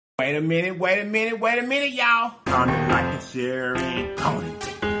Wait a minute, y'all. Comment, like, and share, and comment.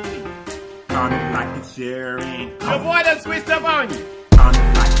 Comment, like, and share, and Your boy done switched up on you.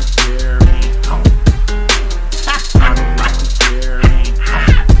 comment, like, and share, and comment. Comment, like, and share, and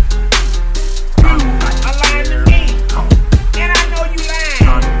comment. I lied to me. And I know you lying.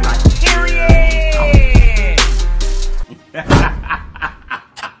 Comment, like, and share,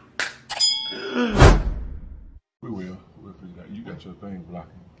 We will. We'll figure that. You got your thing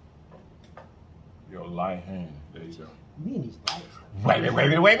blocking. Your light hand. There you go. Me and these lights. Wait a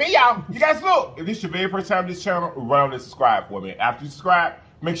minute, y'all. You guys look. If this is your very first time to this channel, run on and subscribe for me. After you subscribe,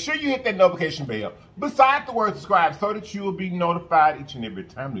 make sure you hit that notification bell beside the word subscribe so that you will be notified each and every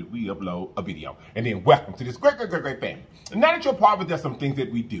time that we upload a video. And then welcome to this great family. And now that you're a part of it, there's some things that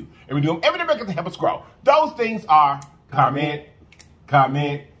we do. And we do them every day to help us grow. Those things are comment,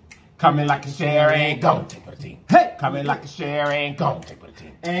 like and share, and go take for the team. Hey! Comment, like and share, and go take for the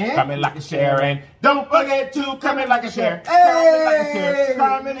team. And? Comment, like and share, and don't forget to comment, like and share. Hey!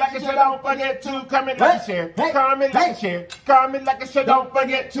 Comment, like and share, don't forget to comment, like and share. Hey! Comment, like and Hey! share. Comment, like and share, don't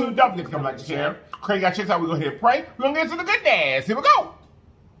forget to comment, like and share. Okay, you guys, check this out. We're going to go ahead and pray. We're going to get into the goodness. Here we go.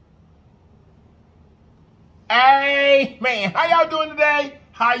 Amen. How y'all doing today?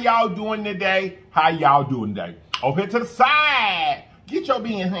 Over here to the side. Get your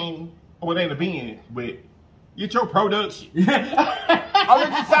bean, honey. Well, it ain't a bean, but get your production. Over to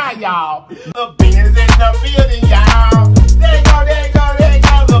the side, y'all. The bean is in the building, y'all. There you go.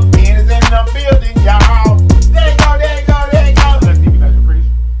 The bean is in the building, y'all. There you go. Let's see if you guys are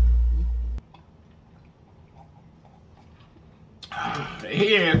pretty.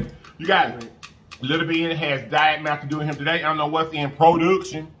 Here, you guys. Little Bean has Diet Mountain Dew in him today. I don't know what's in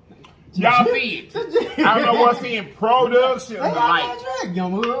production. Y'all see it. I don't know what's in production.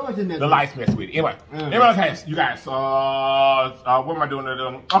 The lights mess with it. Anyway, okay, you guys, what am I doing?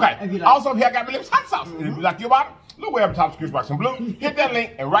 Okay, also here I got my LIPS hot sauce. And if you like your bottle, look way up top, description box in blue. Hit that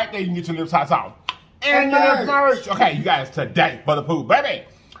link, and right there you can get your LIPS hot sauce. And your merch. Okay, you guys, today for the food, baby,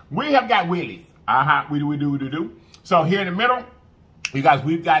 we have got Willy'S. We do. So here in the middle, you guys,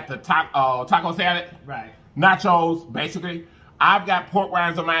 we've got the taco salad, Right. Nachos, basically. I've got pork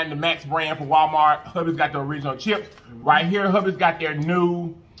rinds on mine, the MACK brand from Walmart. Hubby's got the original chips. Right here, Hubby's got their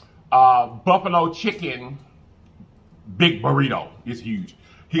new buffalo chicken big burrito. It's huge.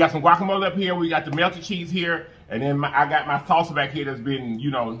 He got some guacamole up here. We got the melted cheese here. And then I got my salsa back here that's been,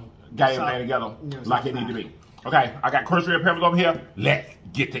 got everything together like it need to be. Okay, I got crushed red peppers over here. Let's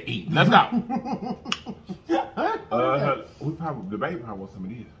get to eat. Let's go. The baby probably wants some of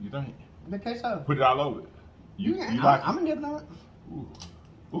these. You think? Okay, so. Put it all over it. You like I'm gonna nip on it.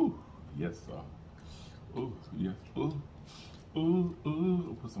 Ooh, yes, sir. Ooh, yes. Ooh.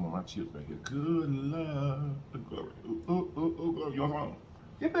 Put some of my chips back here. Good love. Glory. Ooh, glory. You want some?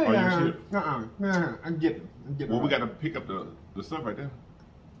 Dip it. Oh, I'm dipping. Well, we gotta pick up the stuff right there.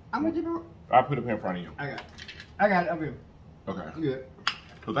 I'm gonna dip it. I'll put it in front of you. I got it up here. Okay. I'm good.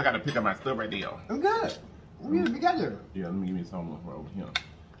 Cause I gotta pick up my stuff right there. I'm good. We got there. Yeah, let me give me some over here.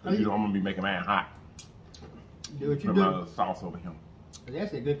 Cause I'm gonna be making mine hot. Do what you Put do. my sauce over here.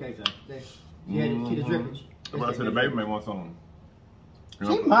 That's a good case, though. She the drippings. Well, so the baby may want some.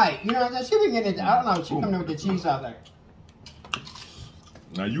 She might. She be getting it. I don't know. She coming in with the cheese sauce like.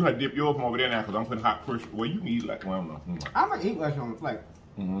 Now you had to dip yours from over there now because I'm putting hot crush. Well, you can eat like, well, I don't know. I'm gonna eat what's on the plate.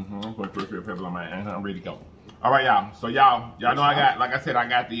 I'm putting crushed red pepper on mine. I'm ready to go. All right, y'all. So y'all know I got, like I said, I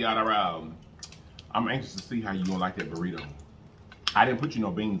got the I'm anxious to see how you gonna like that burrito. I didn't put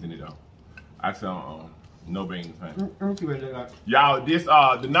no beans in it though. I said no beans, man. Y'all, this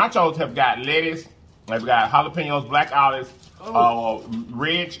the nachos have got lettuce. They've got jalapenos, black olives,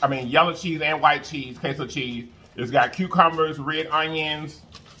 yellow cheese and white cheese, queso cheese. It's got cucumbers, red onions,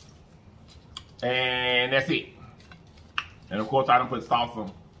 and that's it. And of course, I done put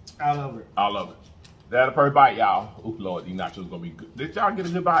salsa all over it. That's the first bite, y'all. Oh Lord, these nachos gonna be good. Did y'all get a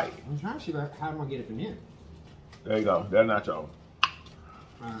good bite? I'm trying to see how I'm gonna get it from here. There you go. That's nacho.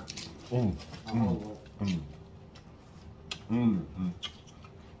 I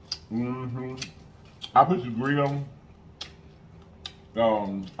put some burrito,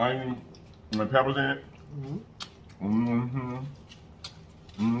 onion, and peppers in it.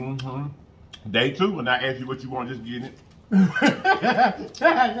 Day 2, when I ask you what you want, just get it. That's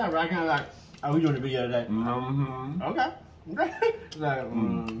not right. Kind of like, we doing the video today. Okay. Like,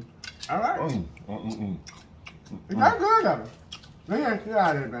 all right. It's not good though. We ain't get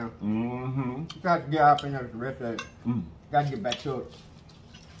out of it now. You got to get up in there with the rest of it. Got to get back to it.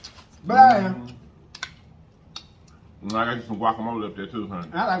 But I am. And I got you some guacamole up there too, honey.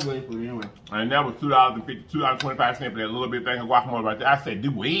 I like Willy'S food anyway. And that was $2.50, $2.25 for that little bit thing of guacamole right there. I said,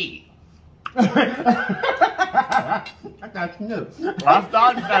 do it. I thought you knew. I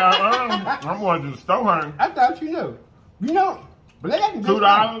started that. I'm going to the store, honey. I thought you knew. You know, but they got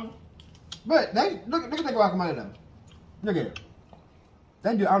 $2. But they look at that guacamole though. Look at it.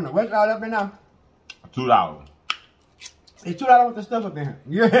 They do. I don't know what's all up in now. $2. It's $2 with the stuff up in here.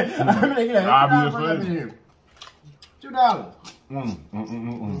 Yeah, I mean, yeah, Obviously. $2 up in here. $2.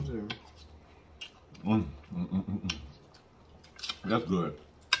 That's good.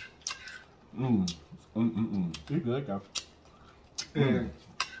 You good though.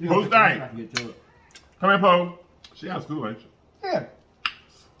 Who's that? Come here, Poe. She out of school, ain't she? Yeah.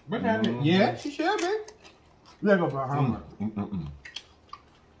 What's happening? Yeah, she should be. Let go for her homework.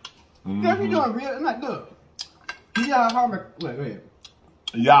 Yeah, she doing real. It's not good. You got her homework. Wait, go ahead.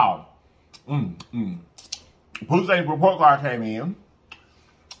 Y'all. Pooh's report card came in.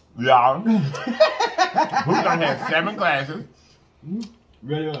 Y'all. Pooh done had 7 classes.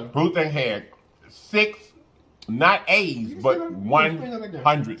 Really? Pooh thing had 6, not A's, but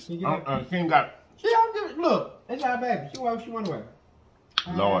 100s. She ain't got. She don't give it. Look, it's our baby. She went away.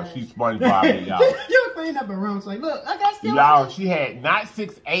 Lord, she SpongeBob, y'all. You clean up her room, say, look, I got still. Y'all, she had not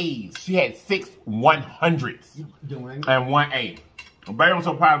 6 A's. She had 6 100s. Doing. And 1 A. Baby, I'm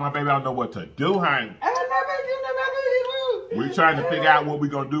so proud of my baby. I don't know what to do, honey. We trying to figure out what we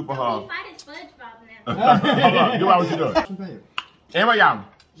gonna do for her. We fighting SpongeBob now. Hold on, do what you doing. Anyway, y'all.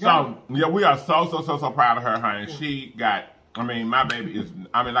 So yeah, we are so proud of her, honey. She got. I mean, my baby is.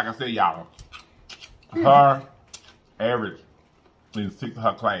 I mean, like I said, y'all. Her average in 6 of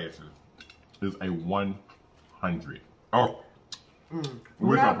her classes is a 100. Oh,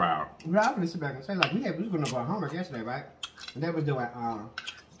 we're so proud. Well, I'm gonna sit back and say like we was going over our homework yesterday, right? And they was doing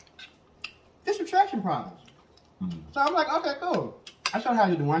just subtraction problems. So I'm like, okay, cool. I showed her how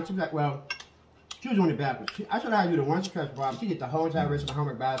to do the one. She was like, well, she was doing it backwards. I showed her how to do the one subtraction problem. She did the whole entire rest of the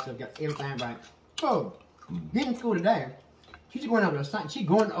homework by herself, got everything right. Cool. Getting school today, she's going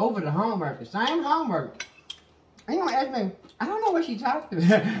over the homework, the same homework. And you want to ask me, I don't know what she talked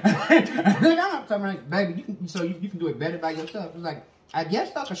about. I'm talking like, baby, you can do it better by yourself. It's like, I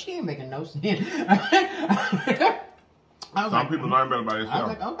guess so, because she ain't making no sense. Some people learn better by themselves. I was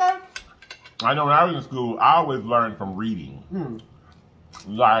like, okay. I know when I was in school, I always learned from reading.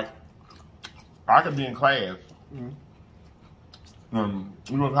 Like, I could be in class. You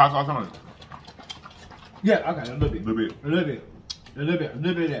want hot sauce on it? Yeah, okay, a little bit. A little bit. A little bit. A little bit. A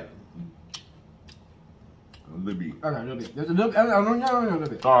little bit of that. A little bit. Okay, a little bit. There's a little bit. No, a little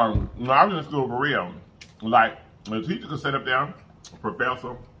bit. When I was in school for real, like, the teacher could sit up there,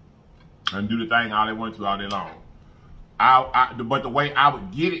 professor, and do the thing all they wanted to all day long. But the way I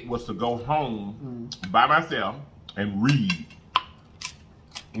would get it was to go home by myself and read.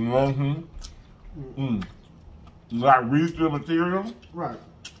 Like read through the material. Right.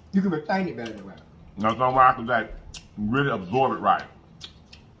 You can retain it better that way. That's why I could like really absorb it right.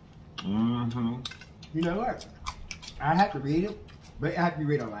 You know what? I have to read it, but I have to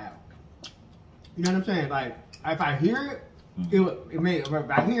read it aloud. You know what I'm saying? Like, if I hear it, if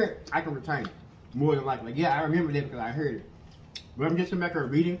I hear it, I can retain it. More than likely. Like, yeah, I remember that because I heard it. But I'm just sitting back there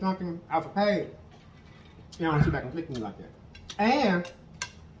reading something off a page. You know, I don't sit back and flicking like that. And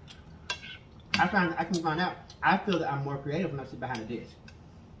I can find out. I feel that I'm more creative when I sit behind a desk.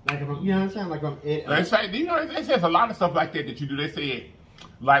 Like, if I'm, you know what I'm saying? Like, they say, you know, they say a lot of stuff like that you do. They say,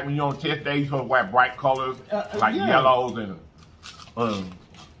 like when you're on test days, you're supposed to wear bright colors, like yellows and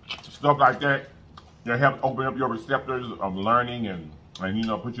stuff like that. That help open up your receptors of learning and you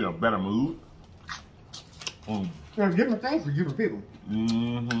know, put you in a better mood. There's different things for different people.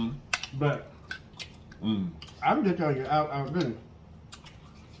 But I'm just telling you, I was really.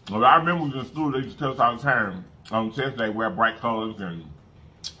 Well, I remember when we was in school, they used to tell us all the time on test day, wear bright colors and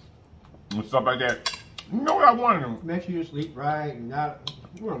stuff like that. You know what I wanted? Make sure you sleep right and not.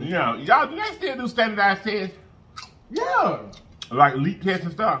 Yeah, y'all, do they still do standardized tests? Yeah. Like LEAP tests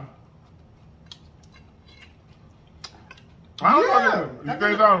and stuff? I don't know. You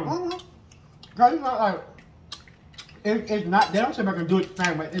think so? Because it's not like, it's not, they don't say they're going to do it the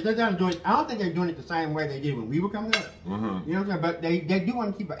same way. If they're going to do it, I don't think they're doing it the same way they did when we were coming up. You know what I'm saying? But they do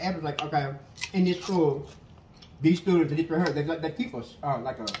want to keep an average, like, okay, in this school, these students, they keep us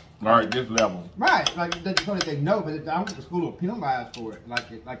like a. All right, this level. Right, like, so that they know, but I don't think the school will penalize for it like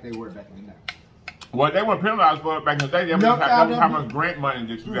they were back in the day. Well, they weren't penalized for it back in the day. They were how much grant money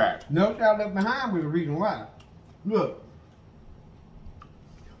that you got. No child left behind was the reason why. Look.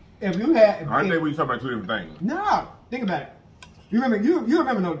 If you had... I think we talking about two different things. No, think about it. You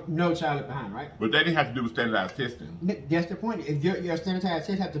remember no child left behind, right? But that didn't have to do with standardized testing. That's the point. If your standardized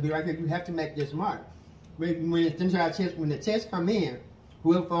test have to be right here, you have to make this mark. When the standardized test, when the tests come in,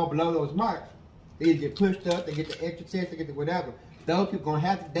 whoever fall below those marks, they get pushed up, they get the extra test, they get the whatever. Those people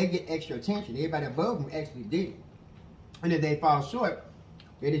they get extra attention. Everybody above them actually did it. And if they fall short,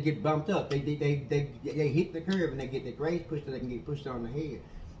 they just get bumped up. They hit the curve and they get the grades pushed so they can get pushed on the head.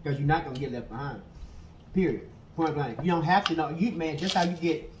 Because you're not gonna get left behind. Period. Point blank. You don't have to know. Man, just how you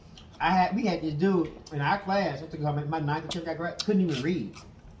get. We had this dude in our class. I took my 9th and 10th grade. Couldn't even read.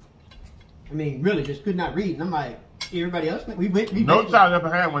 I mean, really, just could not read. And I'm like, everybody else. No child left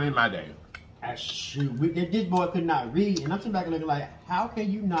behind one in my day. Shoot, this boy could not read, and I'm sitting back and looking like, how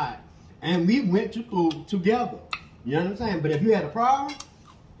can you not? And we went to school together. You know what I'm saying? But if you had a problem,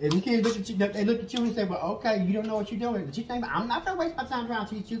 if the kids look at you, they look at you and say, well, okay, you don't know what you're doing. But you think, I'm not gonna waste my time trying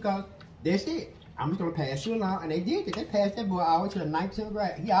to teach you because that's it. I'm just gonna pass you along, and they did it. They passed that boy all the way to the 9th, 10th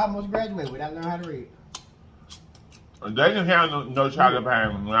grade. He almost graduated without learning how to read. They didn't have no child left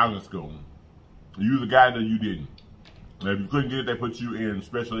behind when I was in school. You was a guy that you didn't. And if you couldn't get it, they put you in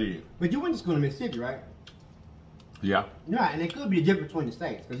special ed. But you went to school in Mississippi, right? Yeah. Right, and it could be the difference between the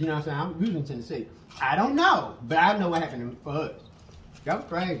states. Because, you know what I'm saying, I'm using Tennessee. I don't know, but I know what happened for us. That was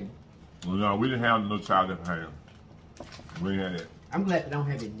crazy. Well, no, we didn't have no child left behind. We didn't have that. I'm glad they don't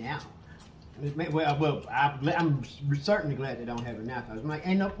have it now. Well, I'm certainly glad they don't have it now. Cause I'm like,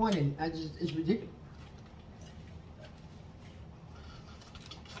 ain't no point in it's ridiculous.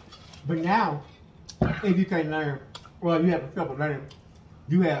 But now, if you can't learn, well, you have a trouble learning.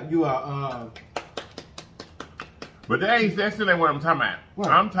 You are. But that still ain't what I'm talking about. What?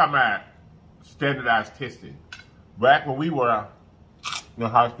 I'm talking about standardized testing. Back when we were in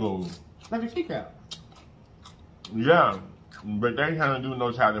high school. Like a TCAP. Yeah. But they ain't trying to do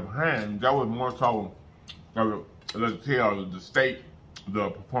no child left behind. That was more so, let's tell the state, the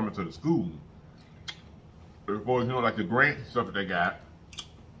performance of the school. As far as, you know, like the grant and stuff that they got,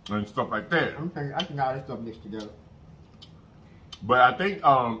 and stuff like that. I think all this stuff mixed together. But I think,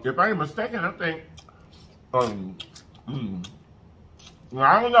 if I ain't mistaken, I think, I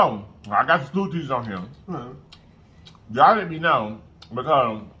don't know. I got the school teachers on here. Y'all let me know,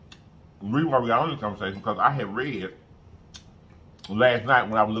 because the reason why we got on this conversation, because I had read last night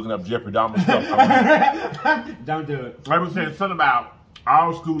when I was looking up Jeffrey Dahmer stuff. Don't do it. I was saying something about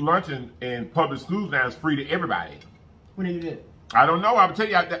all school luncheon in public schools now is free to everybody. When did you do it? I don't know. I would tell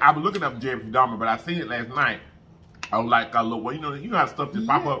you, I was looking up Jeffrey Dahmer, but I seen it last night. I was like, look, well, you know how stuff just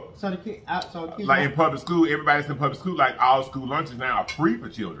pop up. So the kids like in public school, everybody's in public school, like all school lunches now are free for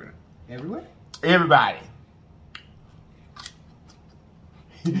children. Everywhere? Everybody.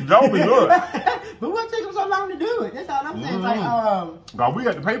 Don't be good. But what took them so long to do it? That's all I'm saying. God, we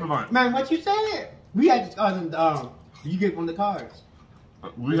had to pay for lunch. Man, what you said? We had you get one of the cards.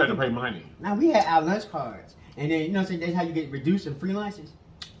 We had to pay money. Now we had our lunch cards, and then you know what I'm saying, that's how you get reduced and free lunches.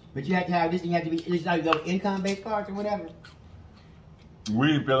 But you have to have this, and you have to be it's like those income-based cards or whatever. We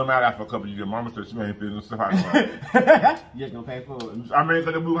didn't fill them out after a couple of years. Mama said she ain't filling stuff out. You just gonna pay for it. I mean,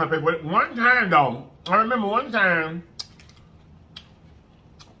 so we were gonna pay for it. One time though, I remember one time.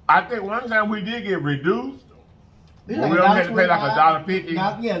 I think one time we did get reduced. We only had to pay like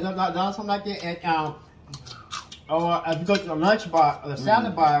 $1.50. Yeah, something like that. And, or if you go to the lunch bar or the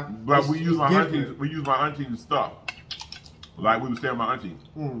salad bar. But we use my auntie's stuff. Like we would stay with my auntie.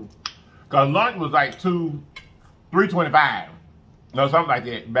 Cause lunch was like $3.25. No, something like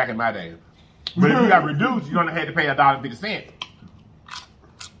that back in my day. But if you got reduced, you only had to pay $1.50.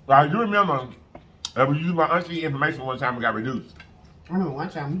 Like you remember, we used my auntie information one time we got reduced. I remember one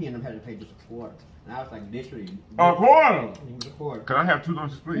time we ended up having to pay just a quarter. And I was like, literally. A quarter? It was a quarter. Can I have 2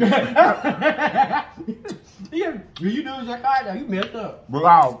 lunches, please? Yeah, when you do that card, you messed up. But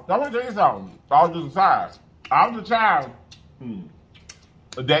I want to tell you something. I was just aside. I was a child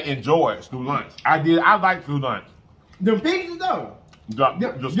that enjoyed school lunch. I like school lunch. The pizzas though.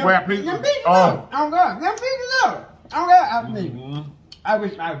 The square pizzas. The pizzas though. Oh God, them pizzas though. Oh God, I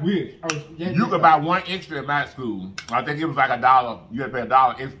wish. You could buy one extra at my school. I think it was like $1. You had to pay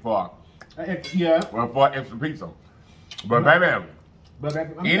 $1 extra for. Yeah. Well, for extra pizza. But baby,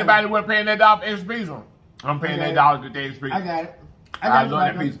 anybody wasn't paying that $1 for extra pizza, I'm paying that $1 to get the extra pizza. I got it. I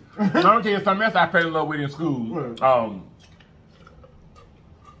love that pizza. Let me tell you something else I fell in love with in school.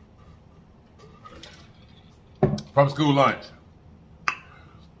 From school lunch.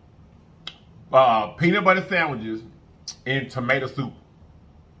 Peanut butter sandwiches in tomato soup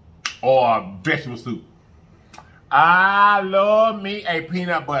or vegetable soup. I love me a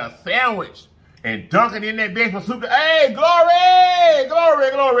peanut butter sandwich and dunk it in that vegetable soup. Hey, glory,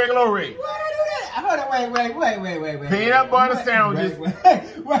 glory, glory, glory. Why did I do that? I Wait. Peanut butter sandwiches. Wait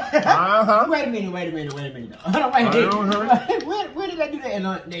Uh-huh. a minute. Hold on, where did I do that?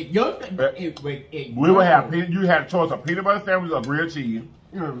 We would have you had a choice of peanut butter sandwich or grilled cheese,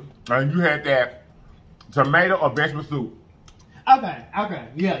 and you had that tomato or vegetable soup. Okay,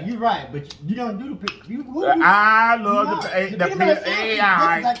 yeah, you're right, but you don't do the I love the peanut.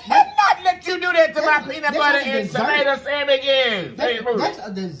 I'm not let you do that to my peanut butter and tomato sandwiches. That's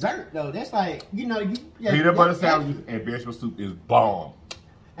a dessert though. That's like Peanut butter sandwiches and vegetable soup is bomb.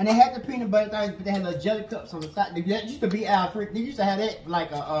 And they had the peanut butter things, but they had little jelly cups on the side. That used to be our freak. They used to have that like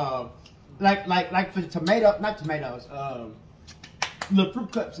for the not tomatoes, little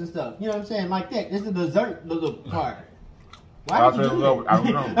fruit cups and stuff. You know what I'm saying? Like that. This is the dessert little part. Why did you do that? I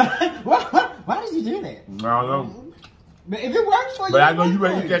don't know. Why did you do that? I don't know. But if it works for you, but I know you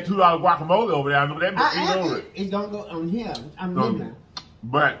ready to get $2 guacamole over there. I know that. It's gonna go on here. I'm leaving.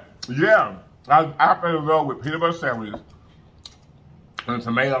 But yeah, I fell in love with peanut butter sandwiches and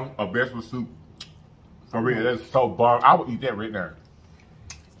tomato or vegetable soup. For real, that's so bomb. I would eat that right now.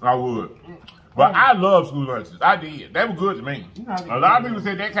 I would. But I love school lunches. I did. They were good to me. A lot of people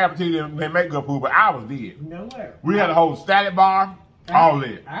said that cafeteria they make good food, but I was dead. You know what? We had a whole salad bar, all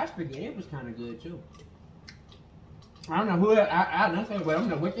that. Our spaghetti was kind of good too. I don't know who I don't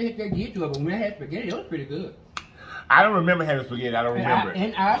know what the heck they did to it, but when I had spaghetti, it was pretty good. I don't remember having spaghetti. I don't remember it.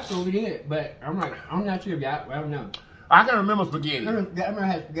 And I still did, but I'm not sure if y'all. I don't know. I can remember spaghetti. I remember I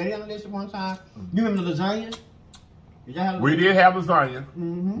had spaghetti on the list at one time. You remember the lasagna? Did y'all have lasagna? We did have lasagna.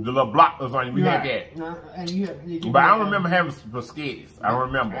 The little block lasagna. We had that. But I don't remember having spaghetti. I don't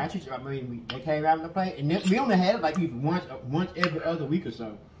remember. They came out on the plate, and we only had it like once every other week or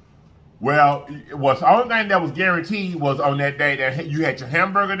so. Well, the only thing that was guaranteed was on that day that you had your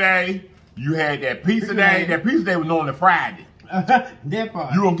hamburger day, you had that pizza day. That pizza day was normally Friday. That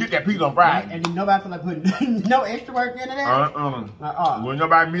part. You gonna get that pizza on Friday. Right? And then nobody feel like putting no extra work into that. When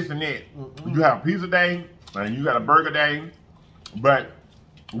nobody missing that. You have a pizza day and you got a burger day. But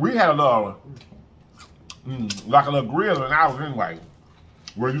we had a little, like a little grill in ours anyway,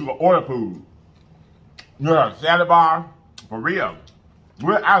 where you can order food. You have a salad bar, for real.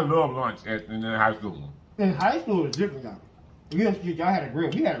 I love lunch in high school. In high school, it's different now. Y'all had a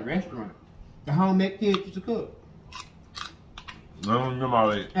grill. We had a restaurant. The homemade kids used to cook. I don't remember all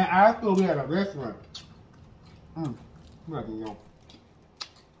that. In our school, we had a restaurant.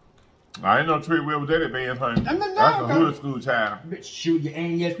 I ain't no trick where was that at Van Honey. That's a hood school child. Shoot,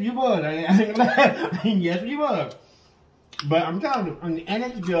 and yes, you was. Yes, you was. But I'm telling you, on the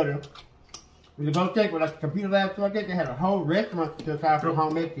annex building, when the both take with like a computer lab like that, they had a whole restaurant to try for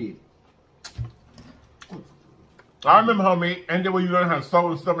homemade kids. I remember homemade, and then when you learn how to sew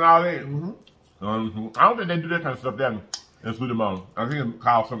and stuff and all that. I don't think they do that kind of stuff down in Sweet Among. I think it's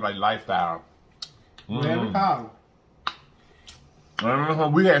called something like Lifestyle. Whatever it's called.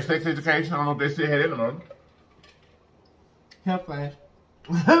 We had sex education. I don't know if they still had it or not. Health class.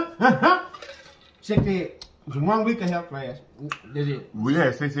 Sex ed. It was 1 week of health class. That's it. We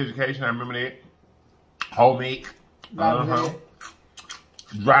had sex education. I remember that. Home ec.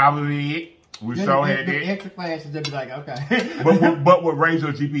 Driver's ed. We so had that. Extra classes, they'd be like, okay. but would raise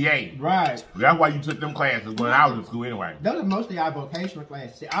your GPA. Right. That's why you took them classes when I was in school anyway. Those are mostly our vocational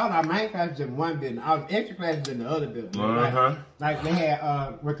classes. See, all our main classes in one building. Our extra classes in the other building. Like they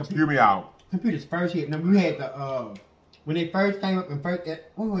had where computers first hit. Now we had the when they first came up and first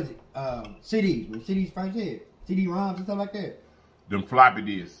what was it? CDs. When CDs first hit. CD-ROMs and stuff like that. Them floppy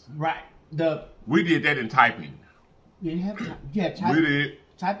disks. Right. We did that in typing. You didn't have typing. We did.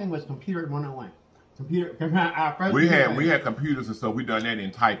 Typing was computer 101. We had computers and stuff. We done that in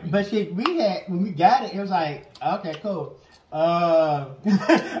typing. But see, when we got it, it was like, okay, cool. All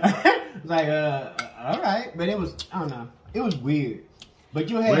right. But it was, I don't know. It was weird. But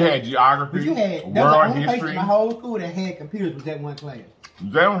we had geography, world history. That was the only place in the whole school that had computers was that one class.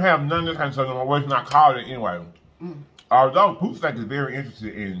 They don't have none of this kind of stuff no more. Well, it's not called it anyway. Although Poopsack is very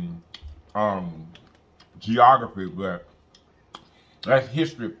interested in geography, but that's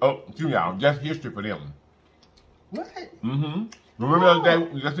history. Oh, y'all, that's history for them. What? Remember the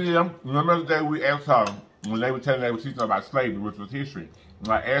other day we asked her when they were telling they were teaching about slavery, which was history. And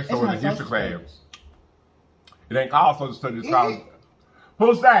I asked her in the history class. It ain't called social studies. It's called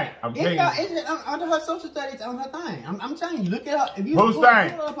Poopsack. I'm telling you. It's under her social studies on her thing. I'm telling you, look at her. If you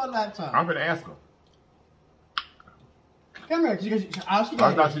Poopsack. Pull up her laptop. I'm gonna ask her. Come here. I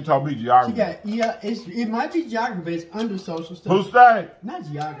thought she told me geography. It might be geography, but it's under social studies. Poopsack. Not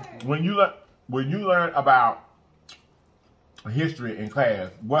geography. When you learn about history in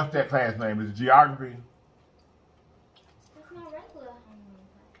class, what's that class name? Is it geography? That's my regular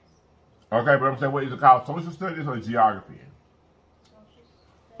Okay, but I'm saying, what is it called? Social studies or geography?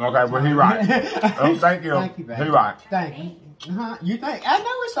 Okay, well, he right. Oh, thank you. Thank you, baby. He right. Thank you. You think? I know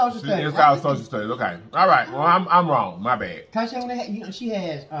it's social studies. It's called social studies. Okay. All right. Well, I'm wrong. My bad. Cause she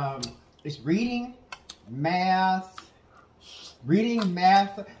has it's reading, math,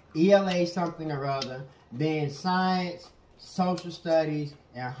 ELA something or other, then science, social studies,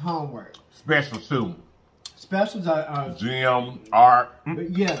 and homework. Special too. Specials are gym, art.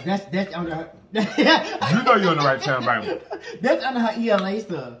 Yeah, that's under her. You know you're on the right channel, baby. That's under her ELA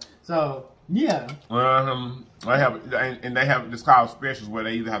stuff. So yeah. They have this called specials where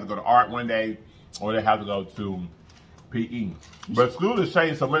they either have to go to art one day or they have to go to PE. But school is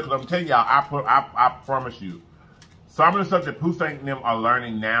changing so much. I'm telling y'all, I promise you, some of the stuff that Pusang and them are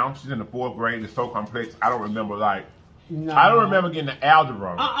learning now. She's in the 4th grade. It's so complex. I don't remember I don't remember getting the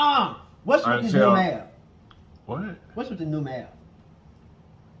algebra. What's with this new math? What? What's with the new math?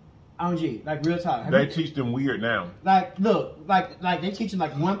 OG, like real talk. They teach them weird now. Like, look, like they teach them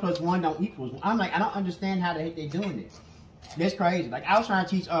like 1 + 1 don't equal. I'm like, I don't understand how the heck they doing this. That's crazy. Like I was trying to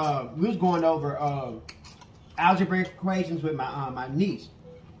teach. We was going over algebraic equations with my niece,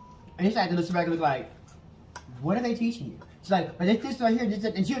 and it's like to look back and look like, what are they teaching you? She's like, but this right here, this,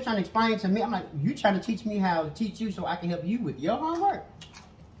 and she was trying to explain to me. I'm like, you trying to teach me how to teach you so I can help you with your homework?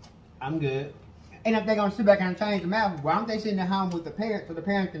 I'm good. And if they're gonna sit back and change the math, why don't they sit at home with the parents so the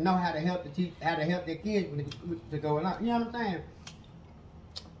parents can know how to help their kids to go along? You know what I'm saying?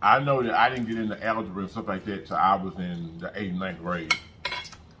 I know that I didn't get into algebra and stuff like that till I was in the 8th and 9th grade.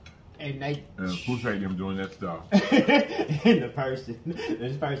 And they Pusang them doing that stuff. and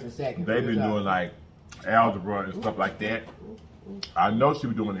this person second. They've been doing like algebra and stuff like that. I know she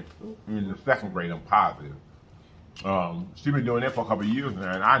was doing it in the 2nd grade. I'm positive. She been doing that for a couple of years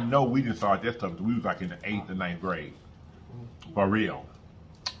now, and I know we didn't start that stuff until we was like in the 8th and 9th grade. For real.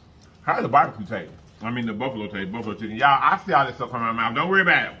 How's the barbecue taste? I mean the buffalo taste, buffalo chicken. Y'all, I see all this stuff in my mouth. Don't worry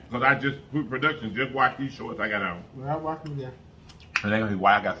about it, because I just put production. Just watch these shorts I got on. Well, I'm watching again. And they gonna see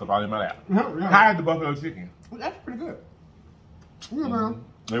why I got stuff all in my lap. Yeah. How's the buffalo chicken? Well, that's pretty good. Yeah, man.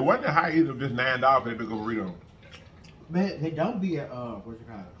 It wasn't that high either, just $9 for that big burrito. But they don't be at what's it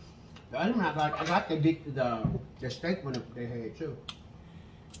called? The other one I like the steak one they had too.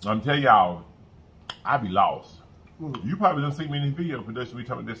 I'm telling y'all, I be lost. Mm. You probably don't see me in this video production. We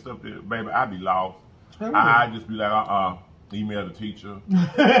talking about this stuff, that, baby. I be lost. I just be like, email the teacher.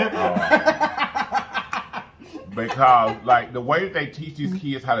 Because like the way that they teach these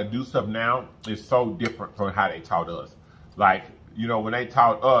kids how to do stuff now is so different from how they taught us. Like, you know, when they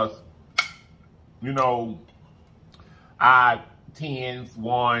taught us, you know, tens,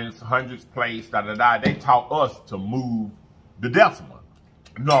 ones, hundreds place, they taught us to move the decimal.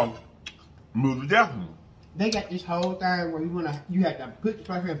 No, move the decimal. They got this whole thing where you have to put this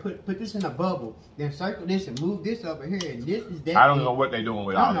right here and put this in a bubble, then circle this and move this over here, and this is that. I don't know what they're doing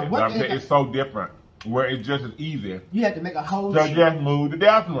with all that, but I'm saying it's so different. Where it's just as easy. You have to make a whole tree. Just move the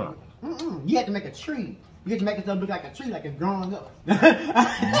decimal. You have to make a tree. You have to make it look like a tree, like it's growing up. No,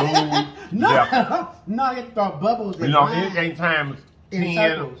 you have to throw bubbles. You know, anything times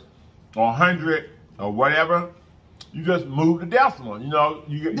 10 or 100 or whatever, you just move the decimal. You know,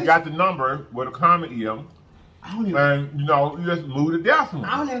 you got the number where the comma is, and you know, you just move the decimal.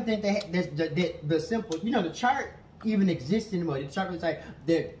 I don't even think the simple, you know, the chart even exists anymore. The chart was like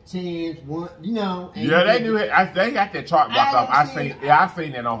the tens, one, you know. Yeah, they do it. They got that chart blocked off. I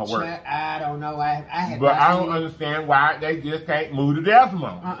seen that on her work. I don't know. But I don't understand why they just can't move the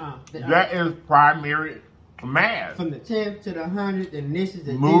decimal. That is primary math. From the 10th to the 100th, and this is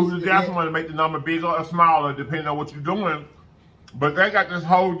the move the decimal to make the number bigger or smaller, depending on what you're doing. But they got this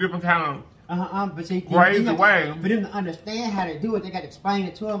whole different kind of but see, crazy way. For them to understand how to do it, they got to explain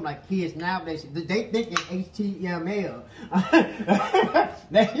it to them. Like kids nowadays, they think in HTML.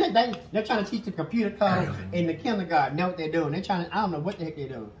 They're trying to teach the computer code in the kindergarten. Know what they're doing? They're trying to. I don't know what the heck they're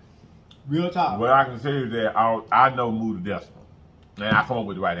doing. Real talk. Well, I can tell you that I know move the decimal, and I come up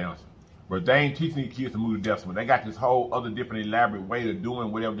with the right answer. But they ain't teaching these kids to move the decimal. They got this whole other different elaborate way of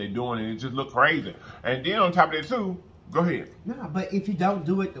doing whatever they're doing, and it just look crazy. And then on top of that too. Go ahead. No, but if you don't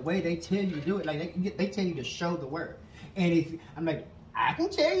do it the way they tell you to do it, like they tell you to show the word. And if I'm like, I can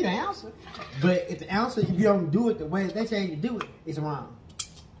tell you the answer, but if the answer, if you don't do it the way they tell you to do it, it's wrong.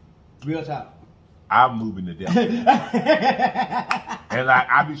 Real talk. I'm moving the devil. And like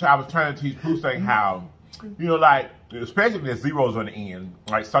I was trying to teach Pusang how, you know, like especially if there's zeros on the end,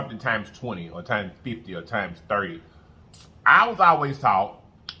 like something times 20 or times 50 or times 30. I was always taught.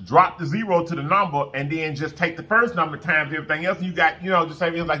 Drop the 0 to the number and then just take the first number times everything else. You got, you know, just say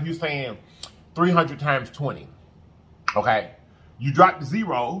it's like you saying 300 times 20. Okay. You drop the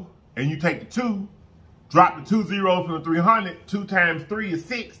 0 and you take the 2, drop the 2 zeros from the 300, 2 times 3 is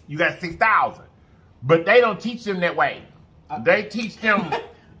 6, you got 6,000. But they don't teach them that way. They teach them,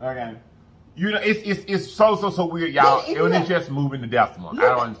 Okay. you know, it's so weird, y'all. It's just moving the decimal. I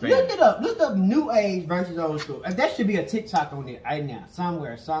don't understand. Look it up. Look up new age versus old school. That should be a TikTok on it right now,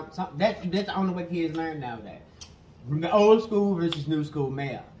 somewhere. That's the only way kids learn nowadays. The old school versus new school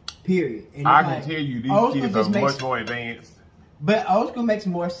math. Period. And I can tell you, these kids are much more advanced. But old school makes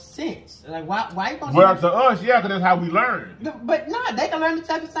more sense. Like, why you gonna Well, to us, yeah, because that's how we learn. But no, they can learn the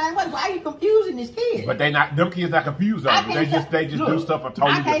type the same way. Why are you confusing these kids? But them kids not confused on it. They just do stuff a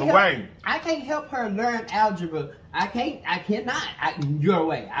totally different way. I can't help her learn algebra. I cannot. Your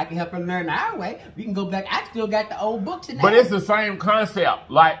way. I can help her learn our way. We can go back. I still got the old books in there. But it's the same concept.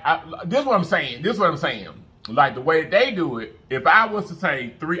 Like, this is what I'm saying. This is what I'm saying. Like, the way they do it, if I was to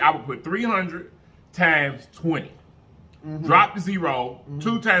say I would put 300 times 20. Mm-hmm. Drop the 0.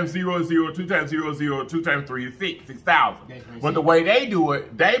 2 times 0 is 0. 2 times 0 is 0. 2 times 3 is 6. 6,000. But the way they do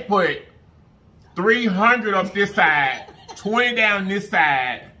it, they put 300 up this side, 20 down this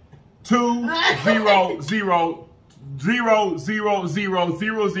side, 2 0 0 0 0 0 0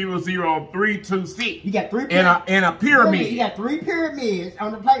 0 0 0 3 2 6. You got 3 in a pyramid. You got 3 pyramids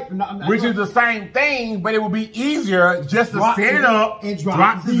on the plate. Which is the same thing, but it would be easier just to set it up, and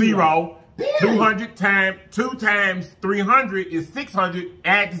drop the 0. 200 times 2 times 300 is 600.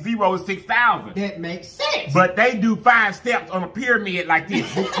 Add the 0 is 6,000. That makes sense. But they do 5 steps on a pyramid like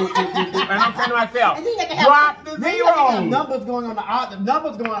this. And I'm saying to myself, drop the 0. Numbers going on the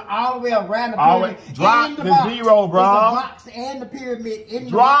numbers going all the way around the pyramid. Drop the 0, bro. The box and the pyramid in the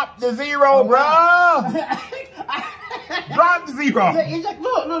drop the 0, bro. Drop the 0. It's like,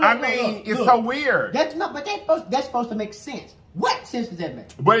 look, I mean, it's so weird. That's supposed to make sense. What sense does that make?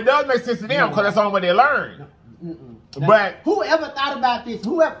 But it does make sense to them because that's the only way they learn. But whoever thought about this,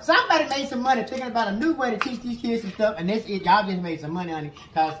 somebody made some money thinking about a new way to teach these kids some stuff, and that's it. Y'all just made some money on it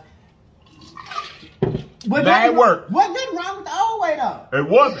because that worked. Wasn't nothing wrong with the old way though. It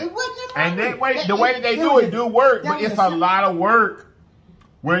wasn't. It wasn't. And that way, the way that they do it do work, but it's a lot of work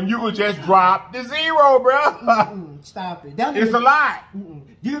when you would just drop the 0, bro. Stop it. It's a lot.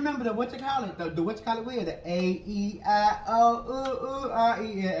 Do you remember the what you call it? The what you call it wheel? The AEIOURE.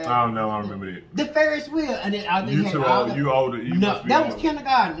 I don't know. I remember it. The Ferris wheel, and then you older. You no, that was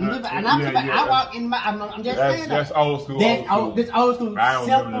kindergarten. And I walk in my. I'm just saying that's old school. That's old school.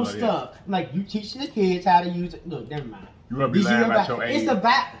 Simple stuff. Like you teach the kids how to use it. Look, never mind. You gonna be lying about your age? It's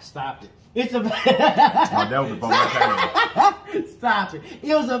about. Stop it. It's about. That was before my time. Stop it.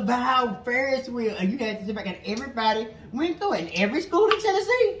 It was about Ferris wheel, and you had to sit back, and everybody went through it. And every school in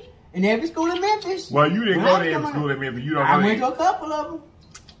Tennessee, and every school in Memphis. Well, you didn't go to every school in Memphis. You don't know. I went to a couple of them.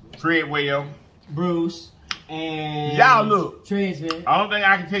 Treadwell, Bruce, and y'all look. Treadwell. Only thing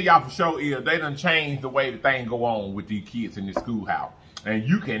I can tell y'all for sure is they done changed the way the thing go on with these kids in the schoolhouse, and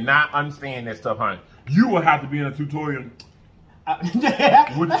you cannot understand that stuff, honey. You will have to be in a tutorial. With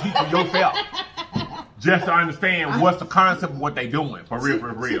the teacher yourself, just to understand what's the concept of what they doing for real,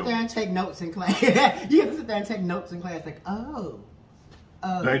 for real. Sit there and take notes in class. You have to sit there and take notes in class, like,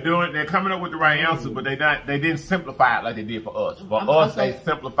 They're coming up with the right answers, but they didn't simplify it like they did for us. For us, they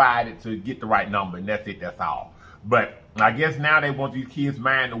simplified it to get the right number, and that's it. That's all. But I guess now they want these kids'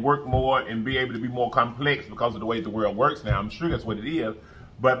 mind to work more and be able to be more complex because of the way the world works now. I'm sure that's what it is.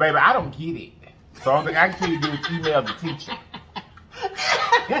 But baby, I don't get it. So the only thing I can tell you to do is email the teacher.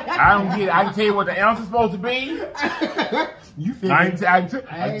 I don't get it. I can tell you what the answer's supposed to be. I can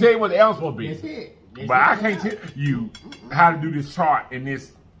tell you what the answer's supposed to be. That's it. But I can't tell you how to do this chart in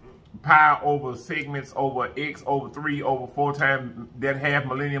this pi over segments over x over 3 over 4 times that half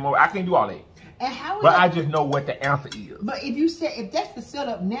millennium over. I can't do all that. And how but I just know what the answer is. But if that's the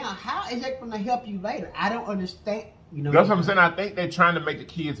setup now, how is that going to help you later? I don't understand. You know, that's what I'm saying. I think they're trying to make the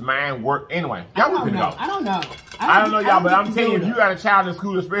kids' mind work. Anyway, y'all don't know. I don't know. I don't know, y'all, but I'm telling you, if you got a child in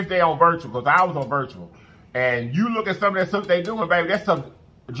school, especially they on virtual, because I was on virtual, and you look at some of that stuff they doing, baby, that's some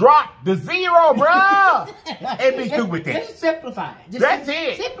drop the 0, bro. It be stupid thing. Just simplify it. That's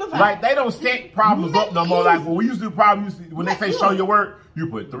it. Simplify. Like they don't set problems up no more. Like when we used to do problems, when they say show your work, you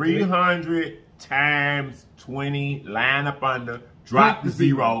put 300 times 20, line up under, drop the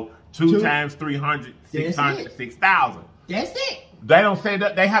 0. 2 times 300, 600, 6,000. That's it. They don't set it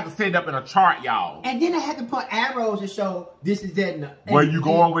up. They have to set it up in a chart, y'all. And then they have to put arrows to show this is that. Where you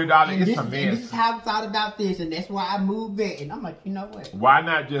going with all this? It's a mess. And this is how I thought about this, and that's why I moved it. And I'm like, you know what? Why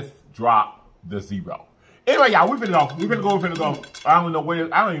not just drop the 0? Anyway, y'all, we're finna go. I don't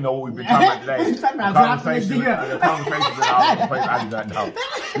even know what we've been talking about today. The conversation been all over the place. I do not know.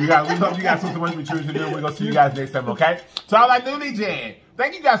 We hope you guys so much for choosing to do. We're gonna see you guys next time, okay? So I like Newly Jan.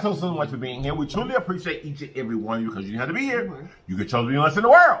 Thank you guys so much for being here. We truly appreciate each and every one of you because you didn't have to be here. You could chose to be with us in the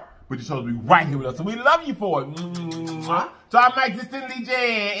world, but you chose to be right here with us, and we love you for it. So I'm Mike Distantly J.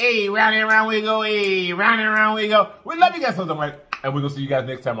 Hey, round and round we go. Hey, round and round we go. We love you guys so much, and we're gonna see you guys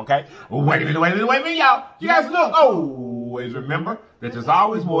next time. Okay? Wait a minute, y'all. You guys look. Always remember that there's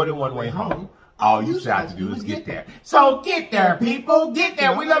always more than one way home. All you have to do is get there. So get there, people. Get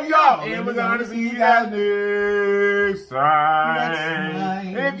there. We love you all. And we're going to see you guys next time.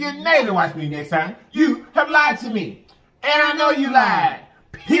 And if you're not to watch me next time, you have lied to me. And I know you lied.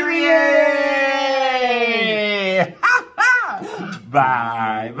 Period.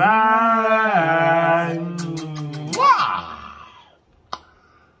 Bye.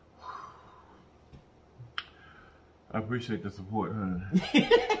 I appreciate the support, honey.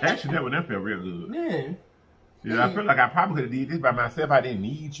 Actually, that felt real good. Yeah, I feel like I probably could have did this by myself. I didn't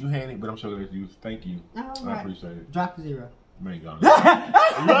need you, honey, but I'm sure that you. Thank you. Right. I appreciate it. Drop the 0. Man, God.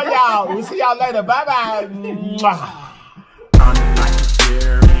 Love y'all. We'll see y'all later. Bye-bye. On it like a